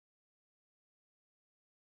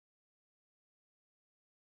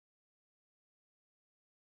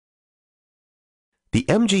The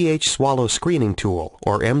MGH Swallow Screening Tool,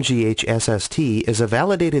 or MGH-SST, is a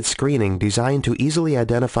validated screening designed to easily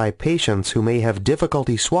identify patients who may have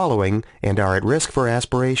difficulty swallowing and are at risk for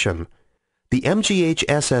aspiration. The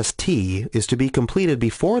MGH-SST is to be completed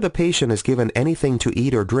before the patient is given anything to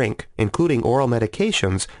eat or drink, including oral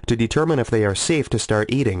medications, to determine if they are safe to start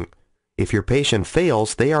eating. If your patient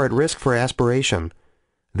fails, they are at risk for aspiration.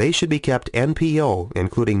 They should be kept NPO,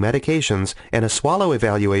 including medications, and a swallow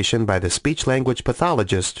evaluation by the speech-language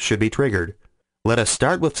pathologist should be triggered. Let us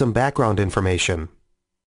start with some background information.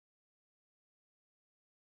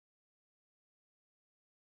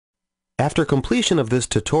 After completion of this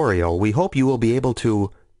tutorial, we hope you will be able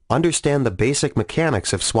to understand the basic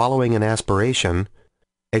mechanics of swallowing and aspiration,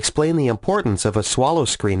 explain the importance of a swallow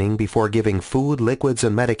screening before giving food, liquids,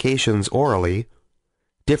 and medications orally,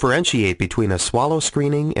 differentiate between a swallow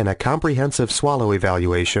screening and a comprehensive swallow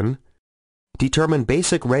evaluation, determine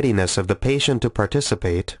basic readiness of the patient to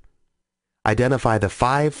participate, identify the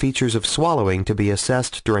 5 features of swallowing to be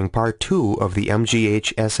assessed during Part 2 of the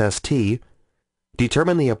MGH-SST,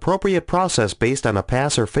 determine the appropriate process based on a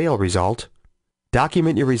pass or fail result,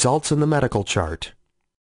 document your results in the medical chart.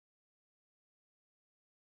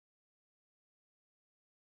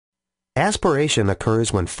 Aspiration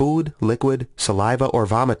occurs when food, liquid, saliva, or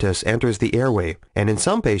vomitus enters the airway, and in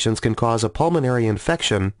some patients can cause a pulmonary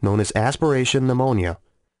infection known as aspiration pneumonia.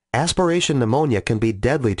 Aspiration pneumonia can be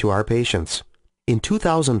deadly to our patients. In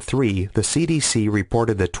 2003, the CDC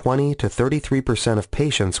reported that 20 to 33% of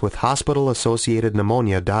patients with hospital-associated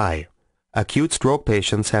pneumonia die. Acute stroke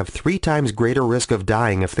patients have 3 times greater risk of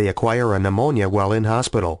dying if they acquire a pneumonia while in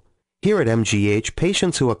hospital. Here at MGH,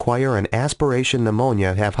 patients who acquire an aspiration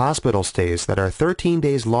pneumonia have hospital stays that are 13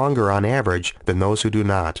 days longer on average than those who do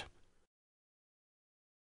not.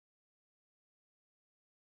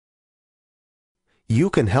 You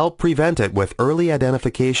can help prevent it with early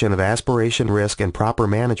identification of aspiration risk and proper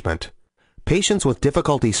management. Patients with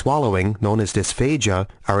difficulty swallowing, known as dysphagia,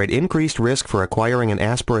 are at increased risk for acquiring an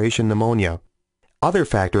aspiration pneumonia. Other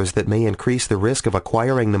factors that may increase the risk of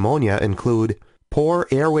acquiring pneumonia include poor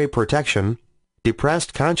airway protection,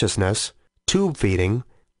 depressed consciousness, tube feeding,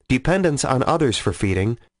 dependence on others for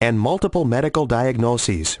feeding, and multiple medical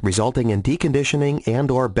diagnoses resulting in deconditioning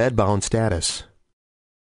and/or bedbound status.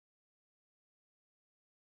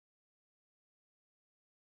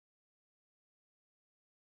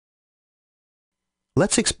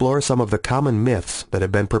 Let's explore some of the common myths that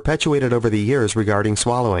have been perpetuated over the years regarding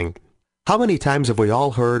swallowing. How many times have we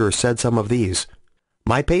all heard or said some of these?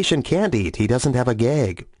 My patient can't eat, he doesn't have a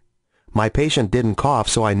gag. My patient didn't cough,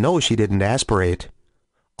 so I know she didn't aspirate.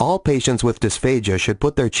 All patients with dysphagia should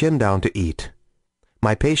put their chin down to eat.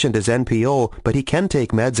 My patient is NPO, but he can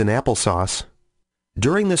take meds and applesauce.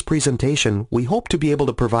 During this presentation, we hope to be able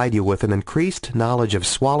to provide you with an increased knowledge of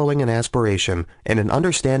swallowing and aspiration and an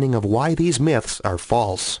understanding of why these myths are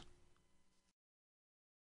false.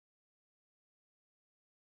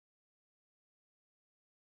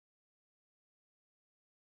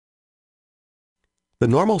 The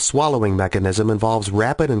normal swallowing mechanism involves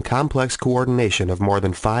rapid and complex coordination of more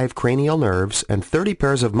than 5 cranial nerves and 30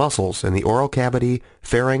 pairs of muscles in the oral cavity,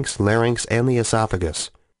 pharynx, larynx, and the esophagus.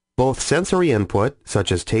 Both sensory input,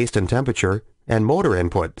 such as taste and temperature, and motor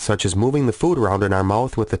input, such as moving the food around in our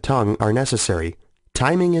mouth with the tongue, are necessary.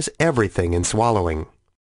 Timing is everything in swallowing.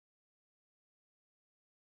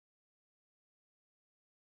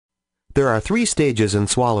 There are 3 stages in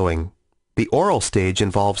swallowing. The oral stage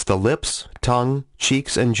involves the lips, tongue,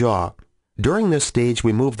 cheeks, and jaw. During this stage,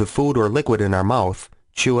 we move the food or liquid in our mouth,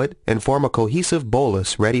 chew it, and form a cohesive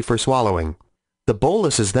bolus ready for swallowing. The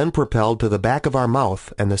bolus is then propelled to the back of our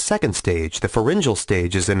mouth, and the second stage, the pharyngeal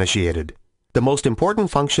stage, is initiated. The most important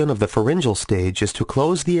function of the pharyngeal stage is to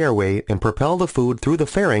close the airway and propel the food through the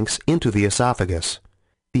pharynx into the esophagus.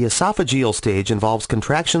 The esophageal stage involves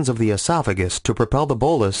contractions of the esophagus to propel the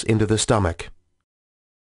bolus into the stomach.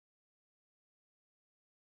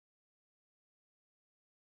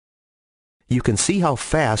 You can see how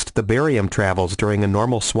fast the barium travels during a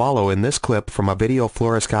normal swallow in this clip from a video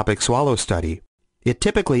fluoroscopic swallow study. It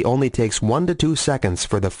typically only takes 1 to 2 seconds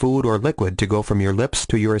for the food or liquid to go from your lips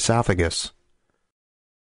to your esophagus.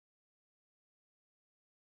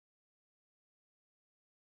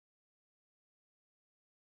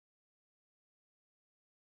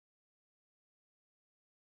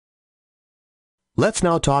 Let's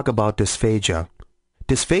now talk about dysphagia.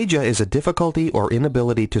 Dysphagia is a difficulty or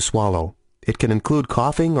inability to swallow. It can include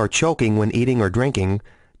coughing or choking when eating or drinking,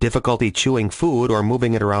 difficulty chewing food or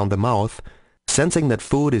moving it around the mouth, sensing that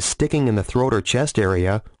food is sticking in the throat or chest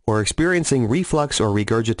area, or experiencing reflux or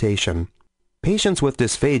regurgitation. Patients with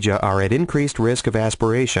dysphagia are at increased risk of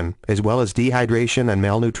aspiration, as well as dehydration and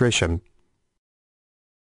malnutrition.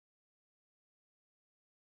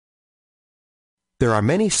 There are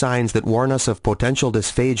many signs that warn us of potential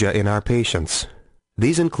dysphagia in our patients.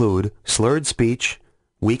 These include slurred speech,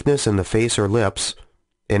 weakness in the face or lips,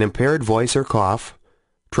 an impaired voice or cough,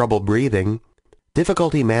 trouble breathing,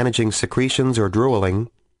 difficulty managing secretions or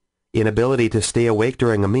drooling, inability to stay awake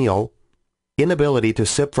during a meal, inability to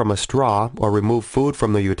sip from a straw or remove food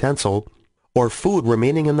from the utensil, or food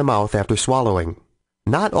remaining in the mouth after swallowing.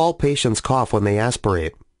 Not all patients cough when they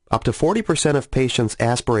aspirate. Up to 40% of patients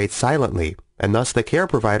aspirate silently, and thus the care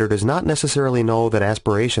provider does not necessarily know that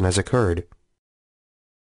aspiration has occurred.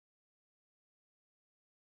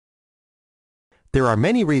 There are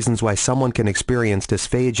many reasons why someone can experience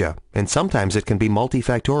dysphagia, and sometimes it can be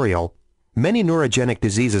multifactorial. Many neurogenic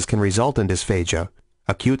diseases can result in dysphagia.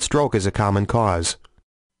 Acute stroke is a common cause.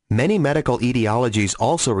 Many medical etiologies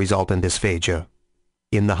also result in dysphagia.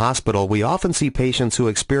 In the hospital, we often see patients who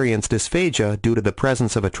experience dysphagia due to the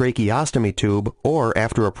presence of a tracheostomy tube or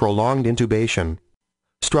after a prolonged intubation.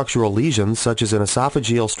 Structural lesions such as an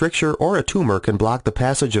esophageal stricture or a tumor can block the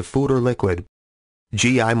passage of food or liquid.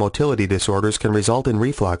 GI motility disorders can result in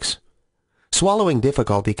reflux. Swallowing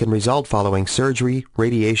difficulty can result following surgery,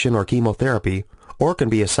 radiation, or chemotherapy, or can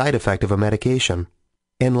be a side effect of a medication.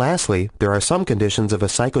 And lastly, there are some conditions of a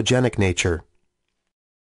psychogenic nature.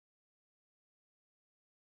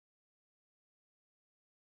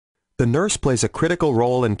 The nurse plays a critical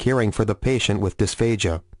role in caring for the patient with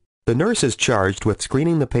dysphagia. The nurse is charged with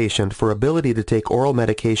screening the patient for ability to take oral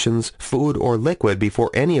medications, food, or liquid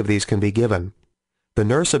before any of these can be given. The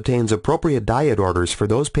nurse obtains appropriate diet orders for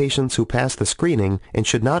those patients who pass the screening and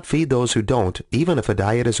should not feed those who don't, even if a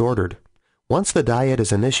diet is ordered. Once the diet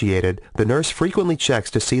is initiated, the nurse frequently checks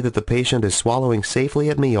to see that the patient is swallowing safely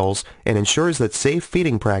at meals and ensures that safe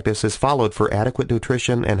feeding practice is followed for adequate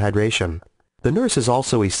nutrition and hydration. The nurse is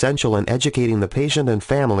also essential in educating the patient and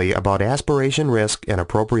family about aspiration risk and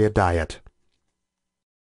appropriate diet.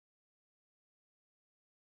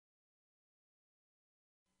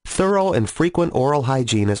 Thorough and frequent oral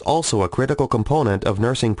hygiene is also a critical component of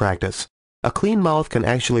nursing practice. A clean mouth can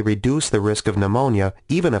actually reduce the risk of pneumonia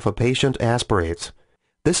even if a patient aspirates.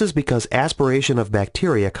 This is because aspiration of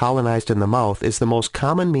bacteria colonized in the mouth is the most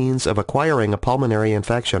common means of acquiring a pulmonary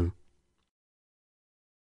infection.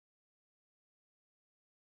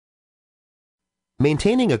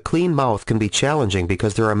 Maintaining a clean mouth can be challenging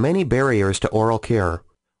because there are many barriers to oral care.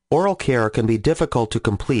 Oral care can be difficult to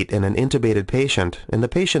complete in an intubated patient, and the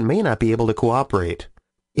patient may not be able to cooperate.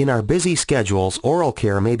 In our busy schedules, oral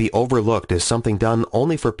care may be overlooked as something done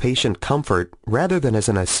only for patient comfort rather than as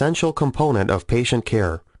an essential component of patient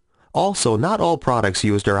care. Also, not all products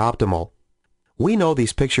used are optimal. We know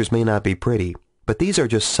these pictures may not be pretty, but these are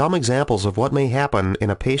just some examples of what may happen in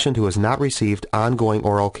a patient who has not received ongoing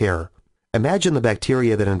oral care. Imagine the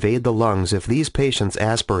bacteria that invade the lungs if these patients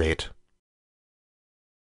aspirate.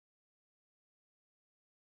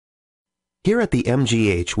 Here at the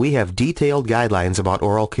MGH, we have detailed guidelines about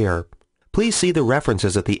oral care. Please see the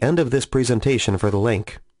references at the end of this presentation for the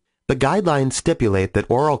link. The guidelines stipulate that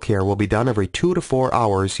oral care will be done every 2 to 4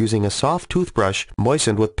 hours using a soft toothbrush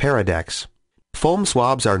moistened with Paradex. Foam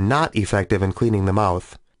swabs are not effective in cleaning the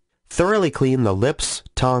mouth. Thoroughly clean the lips,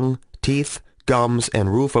 tongue, teeth, gums,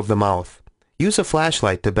 and roof of the mouth. Use a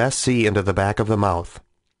flashlight to best see into the back of the mouth.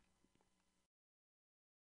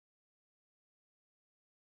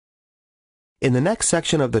 In the next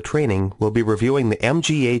section of the training, we'll be reviewing the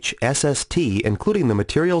MGH SST, including the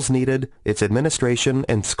materials needed, its administration,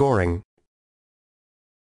 and scoring.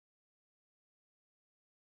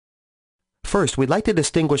 First, we'd like to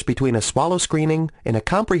distinguish between a swallow screening and a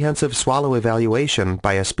comprehensive swallow evaluation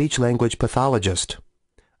by a speech-language pathologist.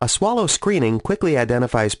 A swallow screening quickly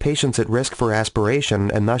identifies patients at risk for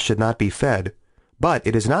aspiration and thus should not be fed, but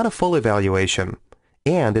it is not a full evaluation,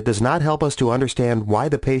 and it does not help us to understand why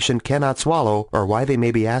the patient cannot swallow or why they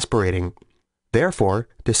may be aspirating. Therefore,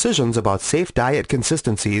 decisions about safe diet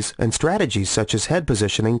consistencies and strategies such as head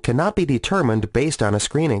positioning cannot be determined based on a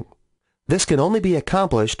screening. This can only be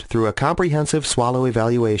accomplished through a comprehensive swallow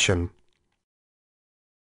evaluation.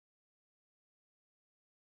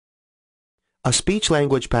 A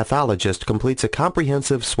speech-language pathologist completes a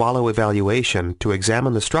comprehensive swallow evaluation to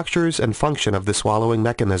examine the structures and function of the swallowing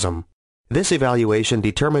mechanism. This evaluation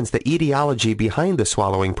determines the etiology behind the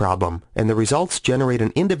swallowing problem, and the results generate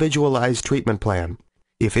an individualized treatment plan.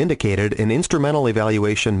 If indicated, an instrumental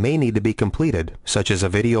evaluation may need to be completed, such as a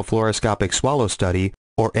video fluoroscopic swallow study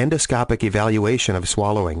or endoscopic evaluation of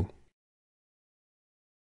swallowing.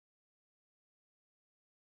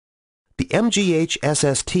 The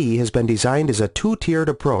MGH-SST has been designed as a two-tiered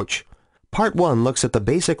approach. Part 1 looks at the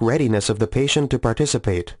basic readiness of the patient to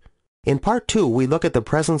participate. In Part 2, we look at the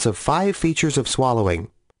presence of 5 features of swallowing.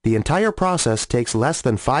 The entire process takes less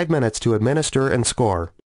than 5 minutes to administer and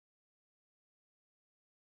score.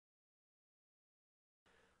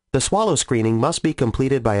 The swallow screening must be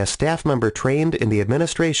completed by a staff member trained in the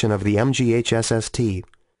administration of the MGH-SST.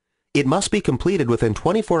 It must be completed within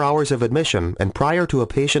 24 hours of admission and prior to a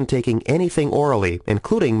patient taking anything orally,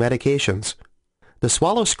 including medications. The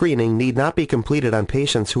swallow screening need not be completed on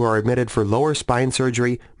patients who are admitted for lower spine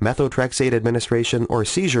surgery, methotrexate administration, or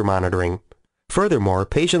seizure monitoring. Furthermore,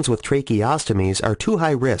 patients with tracheostomies are too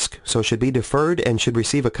high risk, so should be deferred and should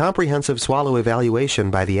receive a comprehensive swallow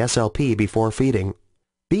evaluation by the SLP before feeding.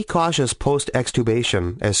 Be cautious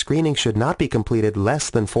post-extubation, as screening should not be completed less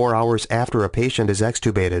than 4 hours after a patient is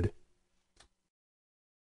extubated.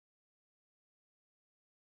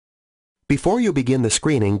 Before you begin the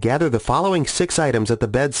screening, gather the following 6 items at the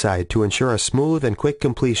bedside to ensure a smooth and quick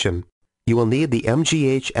completion. You will need the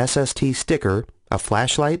MGH-SST sticker, a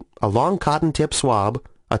flashlight, a long cotton tip swab,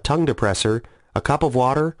 a tongue depressor, a cup of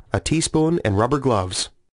water, a teaspoon, and rubber gloves.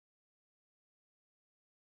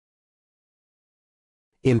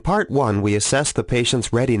 In Part 1, we assess the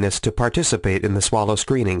patient's readiness to participate in the swallow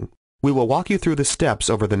screening. We will walk you through the steps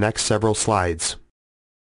over the next several slides.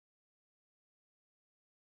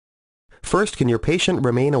 First, can your patient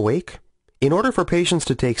remain awake? In order for patients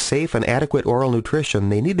to take safe and adequate oral nutrition,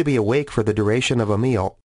 they need to be awake for the duration of a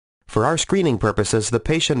meal. For our screening purposes, the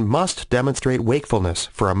patient must demonstrate wakefulness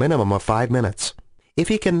for a minimum of 5 minutes. If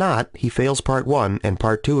he cannot, he fails Part 1 and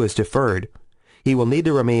Part 2 is deferred. He will need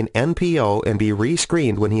to remain NPO and be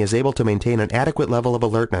re-screened when he is able to maintain an adequate level of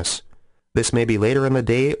alertness. This may be later in the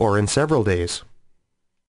day or in several days.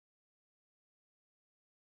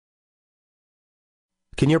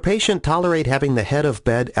 Can your patient tolerate having the head of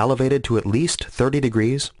bed elevated to at least 30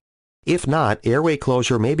 degrees? If not, airway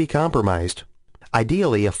closure may be compromised.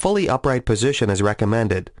 Ideally, a fully upright position is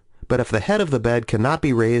recommended, but if the head of the bed cannot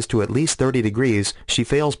be raised to at least 30 degrees, she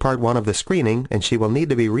fails Part 1 of the screening and she will need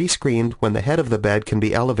to be re-screened when the head of the bed can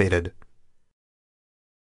be elevated.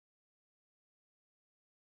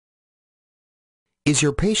 Is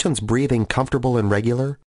your patient's breathing comfortable and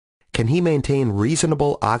regular? Can he maintain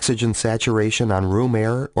reasonable oxygen saturation on room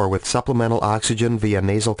air or with supplemental oxygen via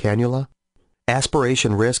nasal cannula?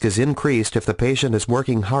 Aspiration risk is increased if the patient is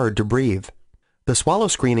working hard to breathe. The swallow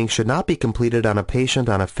screening should not be completed on a patient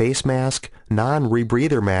on a face mask,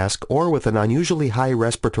 non-rebreather mask, or with an unusually high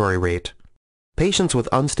respiratory rate. Patients with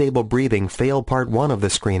unstable breathing fail Part 1 of the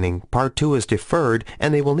screening, Part 2 is deferred,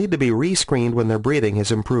 and they will need to be re-screened when their breathing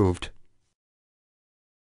has improved.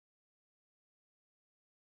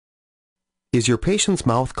 Is your patient's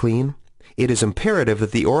mouth clean? It is imperative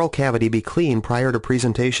that the oral cavity be clean prior to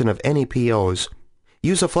presentation of any POs.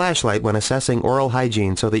 Use a flashlight when assessing oral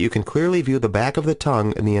hygiene so that you can clearly view the back of the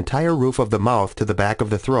tongue and the entire roof of the mouth to the back of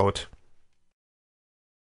the throat.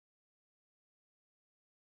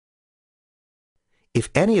 If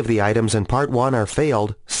any of the items in Part 1 are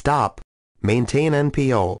failed, stop. Maintain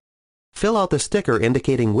NPO. Fill out the sticker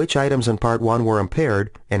indicating which items in Part 1 were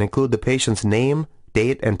impaired and include the patient's name,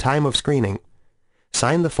 date, and time of screening.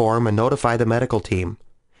 Sign the form and notify the medical team.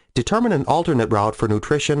 Determine an alternate route for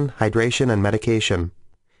nutrition, hydration, and medication.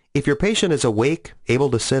 If your patient is awake, able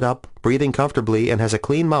to sit up, breathing comfortably, and has a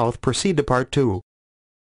clean mouth, proceed to Part 2.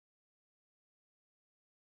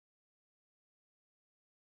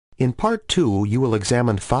 In Part 2, you will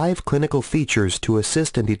examine 5 clinical features to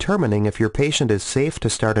assist in determining if your patient is safe to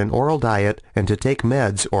start an oral diet and to take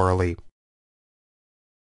meds orally.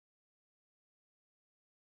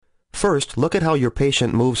 First, look at how your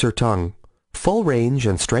patient moves her tongue. Full range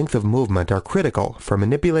and strength of movement are critical for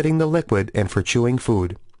manipulating the liquid and for chewing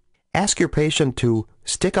food. Ask your patient to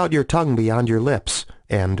stick out your tongue beyond your lips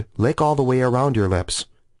and lick all the way around your lips.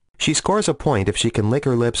 She scores a point if she can lick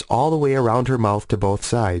her lips all the way around her mouth to both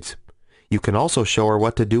sides. You can also show her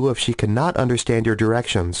what to do if she cannot understand your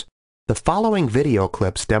directions. The following video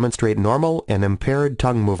clips demonstrate normal and impaired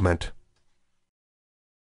tongue movement.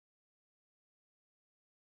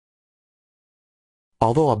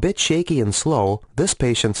 Although a bit shaky and slow, this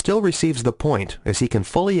patient still receives the point as he can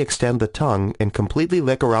fully extend the tongue and completely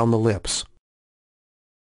lick around the lips.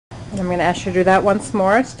 And I'm going to ask you to do that once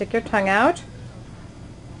more. Stick your tongue out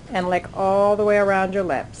and lick all the way around your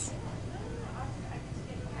lips.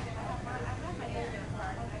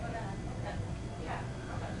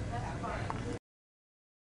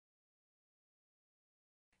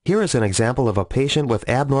 Here is an example of a patient with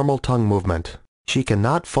abnormal tongue movement. She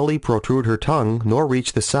cannot fully protrude her tongue nor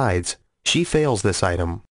reach the sides. She fails this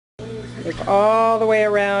item. Look all the way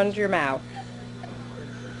around your mouth.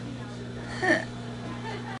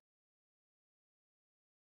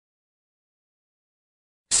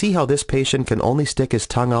 See how this patient can only stick his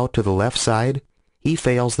tongue out to the left side? He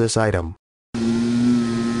fails this item.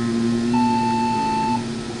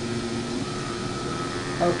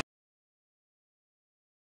 Okay.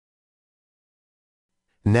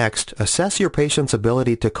 Next, assess your patient's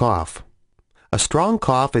ability to cough. A strong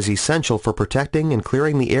cough is essential for protecting and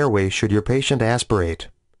clearing the airway should your patient aspirate.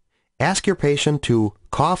 Ask your patient to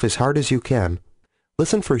cough as hard as you can.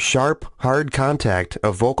 Listen for sharp, hard contact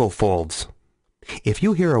of vocal folds. If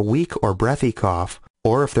you hear a weak or breathy cough,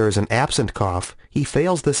 or if there is an absent cough, he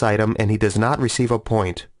fails this item and he does not receive a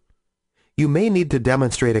point. You may need to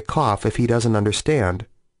demonstrate a cough if he doesn't understand.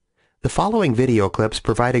 The following video clips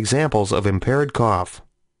provide examples of impaired cough.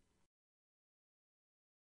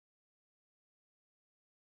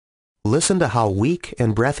 Listen to how weak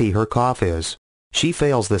and breathy her cough is. She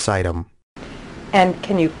fails this item. And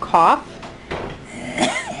can you cough?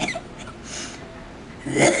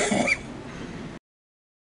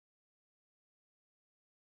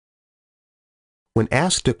 When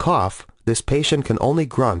asked to cough, this patient can only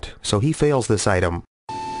grunt, so he fails this item.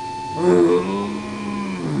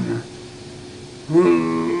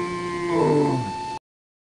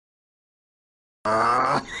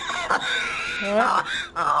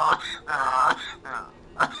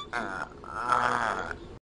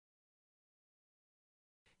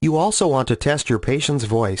 You also want to test your patient's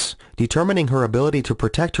voice, determining her ability to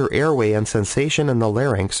protect her airway and sensation in the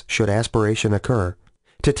larynx should aspiration occur.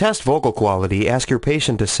 To test vocal quality, ask your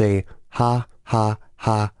patient to say ha, ha,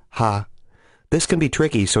 ha, ha. This can be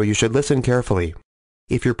tricky, so you should listen carefully.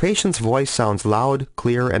 If your patient's voice sounds loud,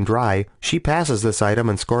 clear, and dry, she passes this item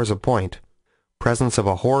and scores a point. Presence of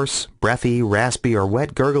a hoarse, breathy, raspy, or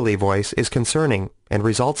wet gurgly voice is concerning and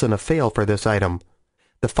results in a fail for this item.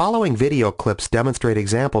 The following video clips demonstrate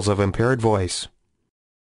examples of impaired voice.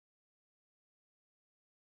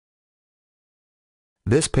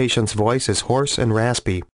 This patient's voice is hoarse and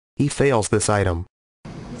raspy. He fails this item.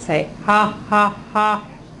 Say ha, ha, ha.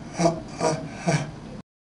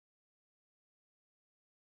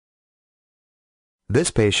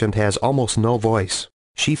 This patient has almost no voice.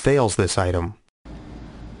 She fails this item.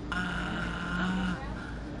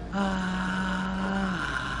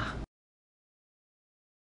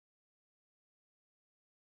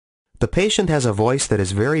 The patient has a voice that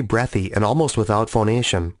is very breathy and almost without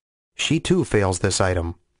phonation. She too fails this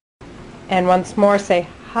item. And once more say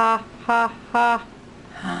ha, ha, ha.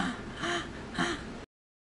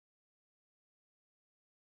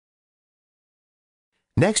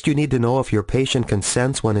 Next, you need to know if your patient can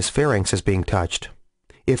sense when his pharynx is being touched.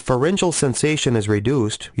 If pharyngeal sensation is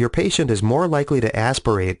reduced, your patient is more likely to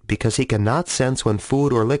aspirate because he cannot sense when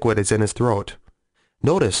food or liquid is in his throat.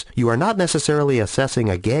 Notice, you are not necessarily assessing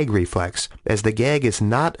a gag reflex, as the gag is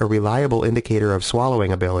not a reliable indicator of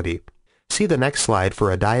swallowing ability. See the next slide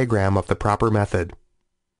for a diagram of the proper method.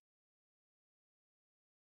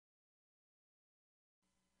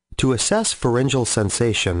 To assess pharyngeal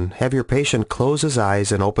sensation, have your patient close his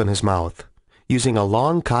eyes and open his mouth. Using a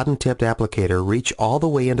long cotton-tipped applicator, reach all the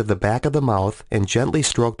way into the back of the mouth and gently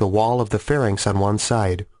stroke the wall of the pharynx on one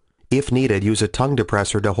side. If needed, use a tongue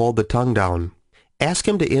depressor to hold the tongue down. Ask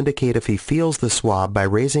him to indicate if he feels the swab by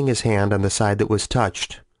raising his hand on the side that was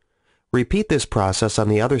touched. Repeat this process on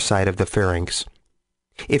the other side of the pharynx.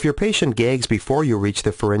 If your patient gags before you reach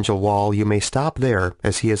the pharyngeal wall, you may stop there,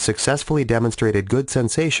 as he has successfully demonstrated good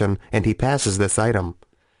sensation and he passes this item.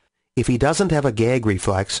 If he doesn't have a gag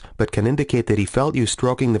reflex, but can indicate that he felt you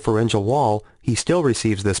stroking the pharyngeal wall, he still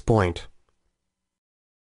receives this point.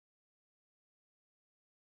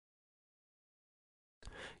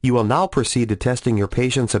 You will now proceed to testing your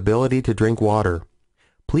patient's ability to drink water.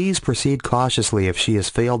 Please proceed cautiously if she has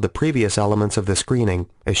failed the previous elements of the screening,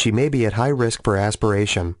 as she may be at high risk for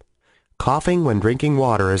aspiration. Coughing when drinking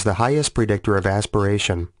water is the highest predictor of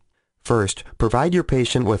aspiration. First, provide your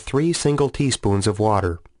patient with 3 single teaspoons of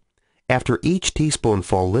water. After each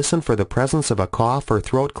teaspoonful, listen for the presence of a cough or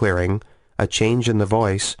throat clearing, a change in the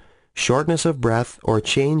voice, shortness of breath, or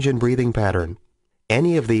change in breathing pattern.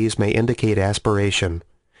 Any of these may indicate aspiration.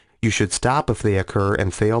 You should stop if they occur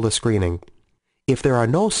and fail the screening. If there are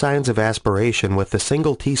no signs of aspiration with the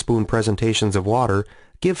single teaspoon presentations of water,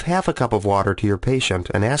 give half a cup of water to your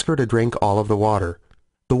patient and ask her to drink all of the water.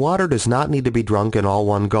 The water does not need to be drunk in all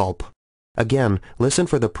one gulp. Again, listen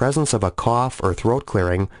for the presence of a cough or throat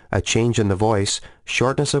clearing, a change in the voice,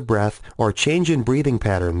 shortness of breath, or change in breathing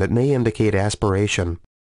pattern that may indicate aspiration.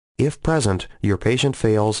 If present, your patient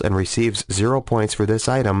fails and receives 0 points for this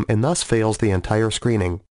item and thus fails the entire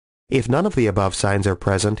screening. If none of the above signs are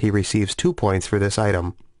present, he receives 2 points for this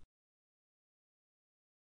item.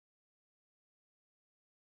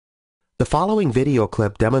 The following video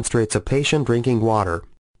clip demonstrates a patient drinking water.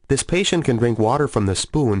 This patient can drink water from the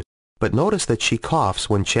spoon, but notice that she coughs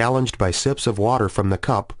when challenged by sips of water from the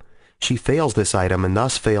cup. She fails this item and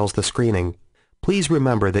thus fails the screening. Please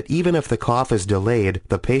remember that even if the cough is delayed,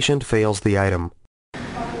 the patient fails the item.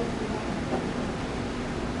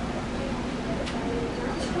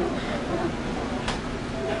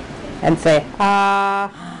 And say,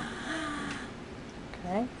 ah.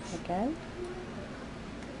 Okay, again.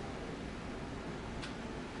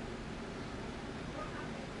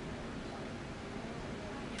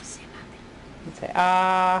 And say,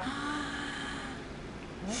 ah.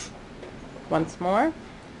 Okay. Once more.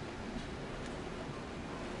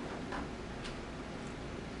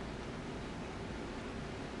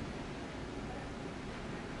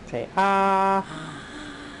 Say, ah.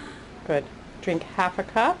 Good. Drink half a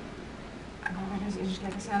cup. Agora a gente quer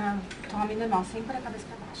que a senhora tome normal, sem pôr a cabeça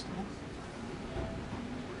para baixo, tá bom?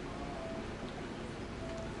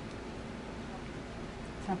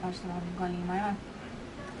 A senhora pode tomar um golinho maior?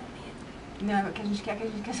 Não, é que a gente quer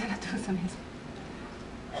que a senhora tosse mesmo.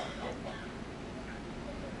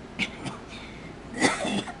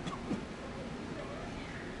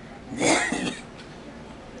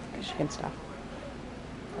 She can stop.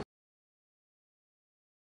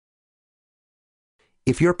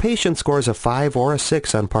 If your patient scores a 5 or a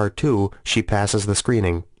 6 on Part 2, she passes the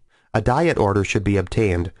screening. A diet order should be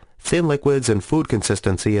obtained. Thin liquids and food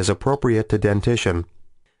consistency is appropriate to dentition.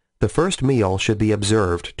 The first meal should be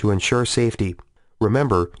observed to ensure safety.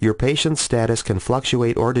 Remember, your patient's status can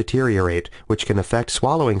fluctuate or deteriorate, which can affect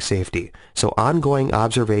swallowing safety, so ongoing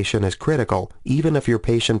observation is critical even if your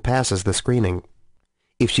patient passes the screening.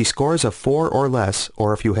 If she scores a 4 or less,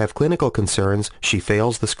 or if you have clinical concerns, she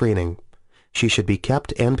fails the screening. She should be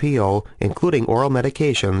kept NPO, including oral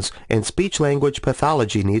medications, and speech-language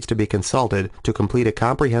pathology needs to be consulted to complete a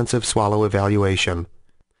comprehensive swallow evaluation.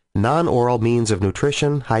 Non-oral means of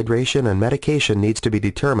nutrition, hydration, and medication needs to be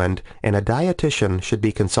determined, and a dietitian should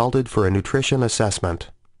be consulted for a nutrition assessment.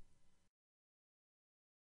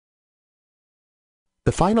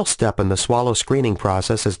 The final step in the swallow screening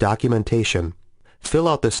process is documentation. Fill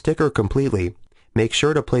out the sticker completely. Make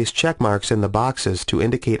sure to place check marks in the boxes to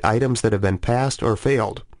indicate items that have been passed or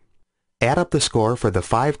failed. Add up the score for the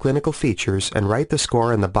 5 clinical features and write the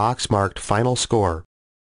score in the box marked Final Score.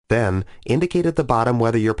 Then, indicate at the bottom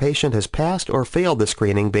whether your patient has passed or failed the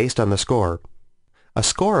screening based on the score. A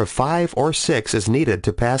score of 5 or 6 is needed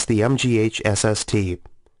to pass the MGH SST.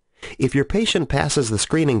 If your patient passes the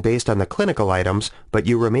screening based on the clinical items, but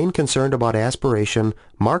you remain concerned about aspiration,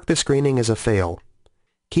 mark the screening as a fail.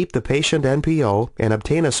 Keep the patient NPO and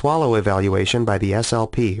obtain a swallow evaluation by the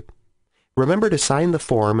SLP. Remember to sign the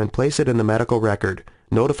form and place it in the medical record.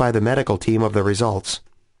 Notify the medical team of the results.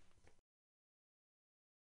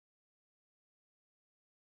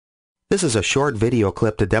 This is a short video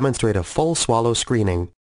clip to demonstrate a full swallow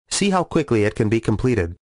screening. See how quickly it can be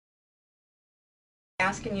completed.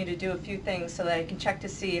 Asking you to do a few things so that I can check to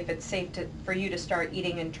see if it's safe for you to start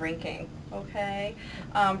eating and drinking, okay?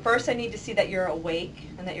 First, I need to see that you're awake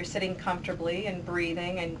and that you're sitting comfortably and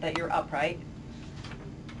breathing and that you're upright.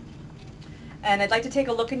 And I'd like to take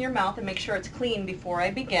a look in your mouth and make sure it's clean before I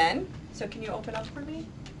begin. So can you open up for me?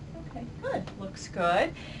 Okay, good. Looks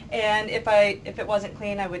good. And if it wasn't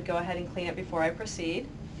clean, I would go ahead and clean it before I proceed.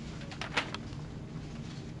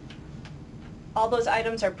 All those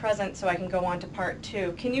items are present, so I can go on to part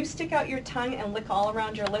 2. Can you stick out your tongue and lick all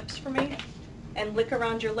around your lips for me? And lick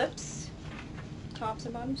around your lips? Tops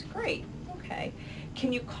and bottoms? Great. Okay.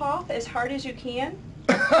 Can you cough as hard as you can?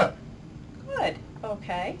 Good.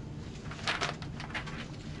 Okay.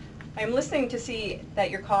 I'm listening to see that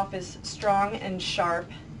your cough is strong and sharp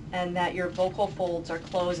and that your vocal folds are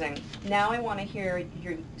closing. Now I want to hear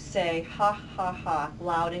you say ha ha ha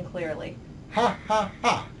loud and clearly. Ha ha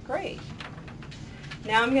ha. Great.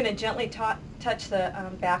 Now I'm going to gently touch the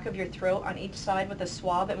back of your throat on each side with a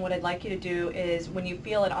swab, and what I'd like you to do is when you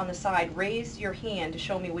feel it on the side, raise your hand to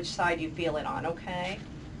show me which side you feel it on, okay?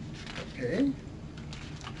 Okay.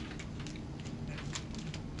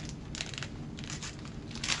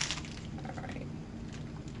 All right.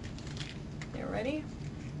 You ready?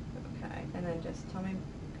 Okay, and then just tell me,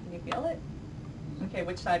 can you feel it? Okay,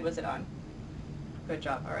 which side was it on? Good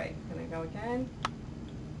job. All right, going to go again.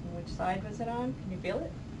 Which side was it on? Can you feel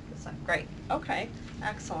it? This side. Great. Okay.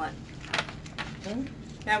 Excellent.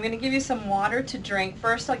 Now I'm going to give you some water to drink.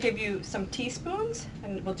 First I'll give you some teaspoons,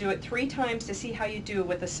 and we'll do it 3 times to see how you do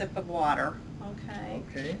with a sip of water. Okay?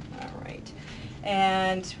 Okay. All right.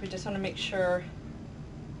 And we just want to make sure,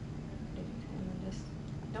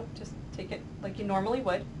 nope, just take it like you normally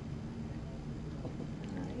would. All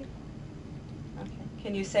right. Okay.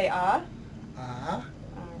 Can you say ah? Ah.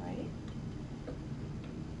 All right.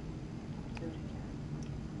 Do it again.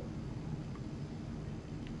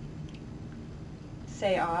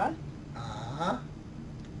 Say ah. Ah.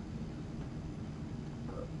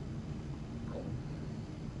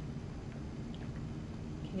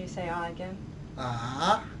 Can you say ah again?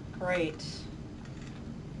 Ah. Great.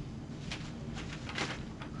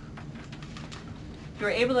 You were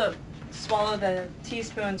able to swallow the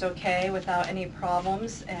teaspoons okay without any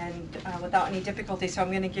problems and without any difficulty, so I'm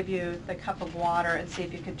going to give you the cup of water and see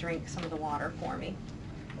if you could drink some of the water for me.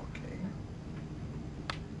 Okay.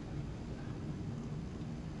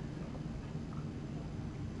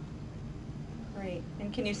 Great.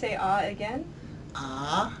 And can you say ah again?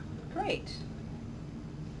 Ah. Great.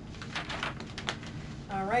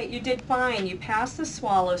 All right, you did fine. You passed the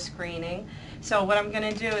swallow screening. So what I'm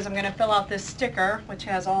going to do is I'm going to fill out this sticker, which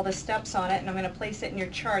has all the steps on it, and I'm going to place it in your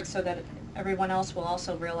chart so that everyone else will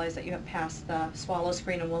also realize that you have passed the swallow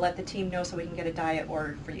screen, and we'll let the team know so we can get a diet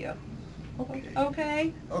ordered for you. Okay.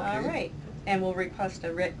 Okay? Okay. All right. And we'll request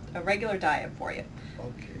a regular diet for you.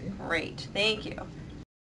 Okay. Great. Thank you.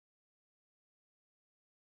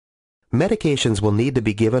 Medications will need to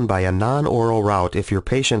be given by a non-oral route if your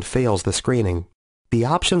patient fails the screening. The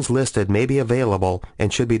options listed may be available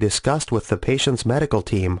and should be discussed with the patient's medical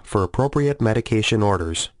team for appropriate medication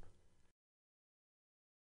orders.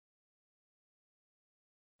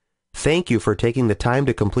 Thank you for taking the time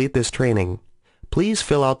to complete this training. Please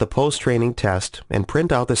fill out the post-training test and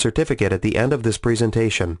print out the certificate at the end of this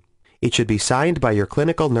presentation. It should be signed by your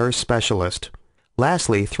clinical nurse specialist.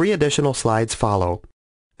 Lastly, 3 additional slides follow.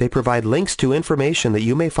 They provide links to information that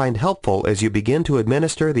you may find helpful as you begin to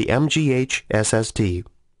administer the MGH SST.